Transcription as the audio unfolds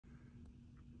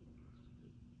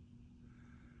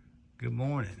Good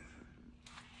morning.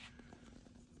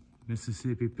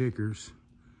 Mississippi Pickers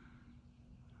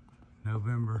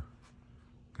November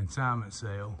consignment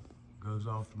sale goes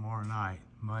off tomorrow night,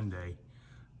 Monday,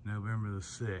 November the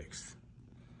 6th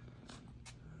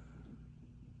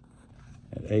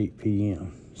at 8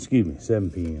 p.m. Excuse me,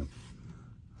 7 p.m.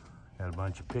 Got a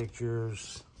bunch of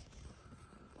pictures.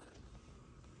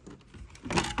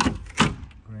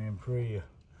 Grand Prix of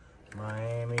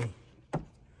Miami.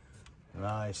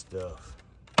 Nice stuff.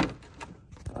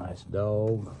 Nice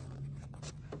dog.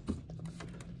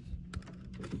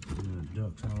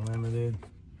 Ducks Unlimited.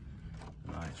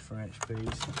 Nice French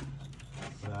piece.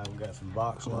 So I've got some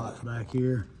box lots back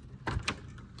here.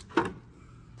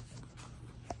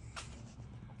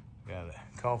 Got a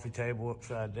coffee table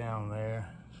upside down there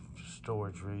for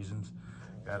storage reasons.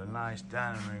 Got a nice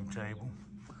dining room table.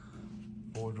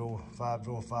 4-drawer,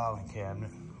 5-drawer filing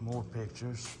cabinet. More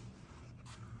pictures.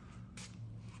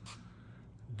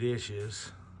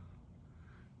 Dishes.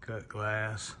 Cut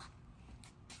glass.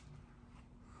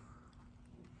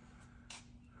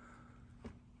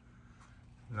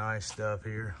 Nice stuff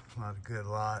here. A lot of good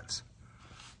lots.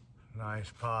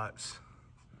 Nice pots.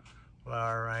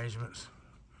 Flower arrangements.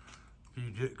 A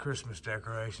few Christmas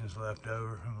decorations left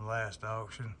over from the last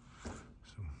auction.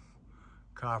 Some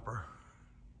copper.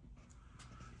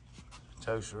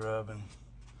 Toaster oven.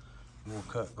 More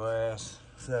cut glass.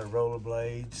 Set of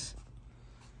rollerblades.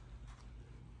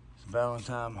 Some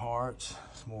Valentine hearts.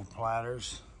 Some more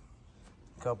platters.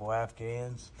 A couple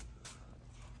Afghans.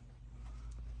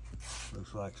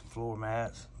 Looks like some floor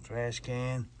mats, trash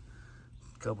can,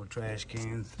 a couple of trash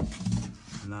cans,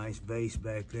 a nice base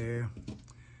back there.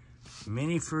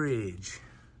 Mini fridge,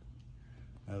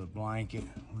 another blanket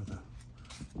with a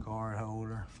card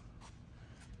holder.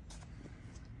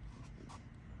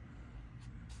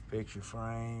 Picture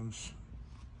frames.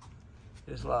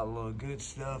 Just a lot of little good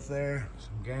stuff there.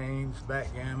 Some games,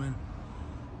 backgammon.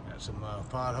 Got some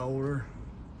pot holder,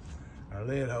 or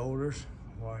lid holders,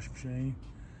 washing machine.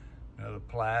 Another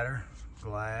platter,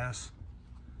 glass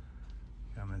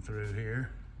coming through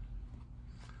here.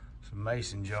 Some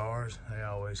mason jars, they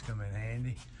always come in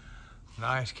handy.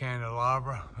 Nice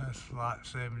candelabra, that's lot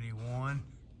 71.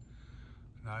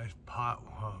 Nice pot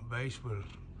base with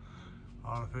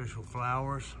artificial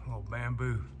flowers, little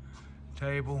bamboo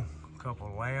table, a couple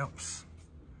of lamps,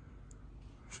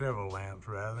 several lamps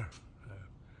rather.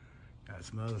 Got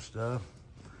some other stuff.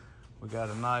 We got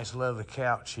a nice leather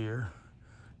couch here.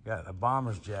 Got a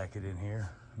bomber's jacket in here.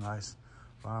 Nice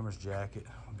bomber's jacket.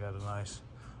 We got a nice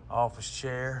office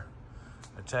chair,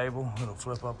 a table that'll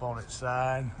flip up on its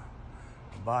side,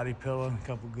 a body pillow, a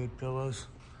couple good pillows,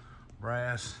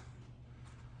 brass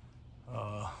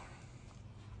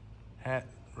hat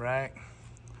rack,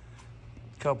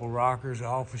 a couple rockers,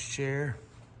 office chair,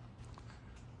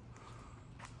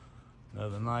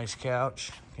 another nice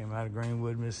couch. Came out of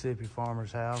Greenwood, Mississippi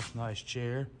Farmer's House. Nice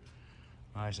chair.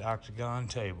 Nice octagon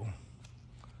table.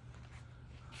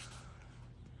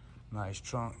 Nice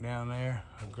trunk down there.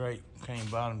 A great cane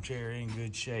bottom chair in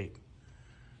good shape.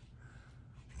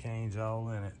 Cane's all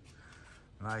in it.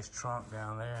 Nice trunk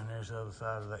down there, and there's the other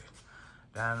side of that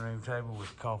dining room table with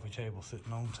the coffee table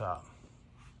sitting on top.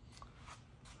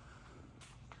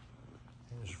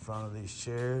 Here's the front of these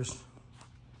chairs.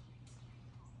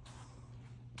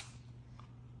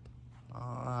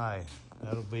 All right,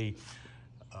 that'll be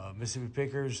Mississippi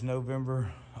Pickers November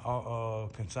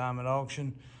consignment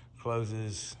auction.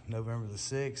 Closes November the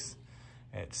 6th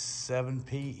at 7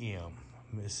 p.m.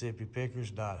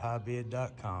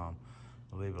 MississippiPickers.highbid.com.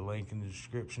 I'll leave a link in the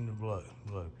description below.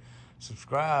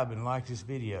 Subscribe and like this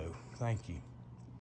video. Thank you.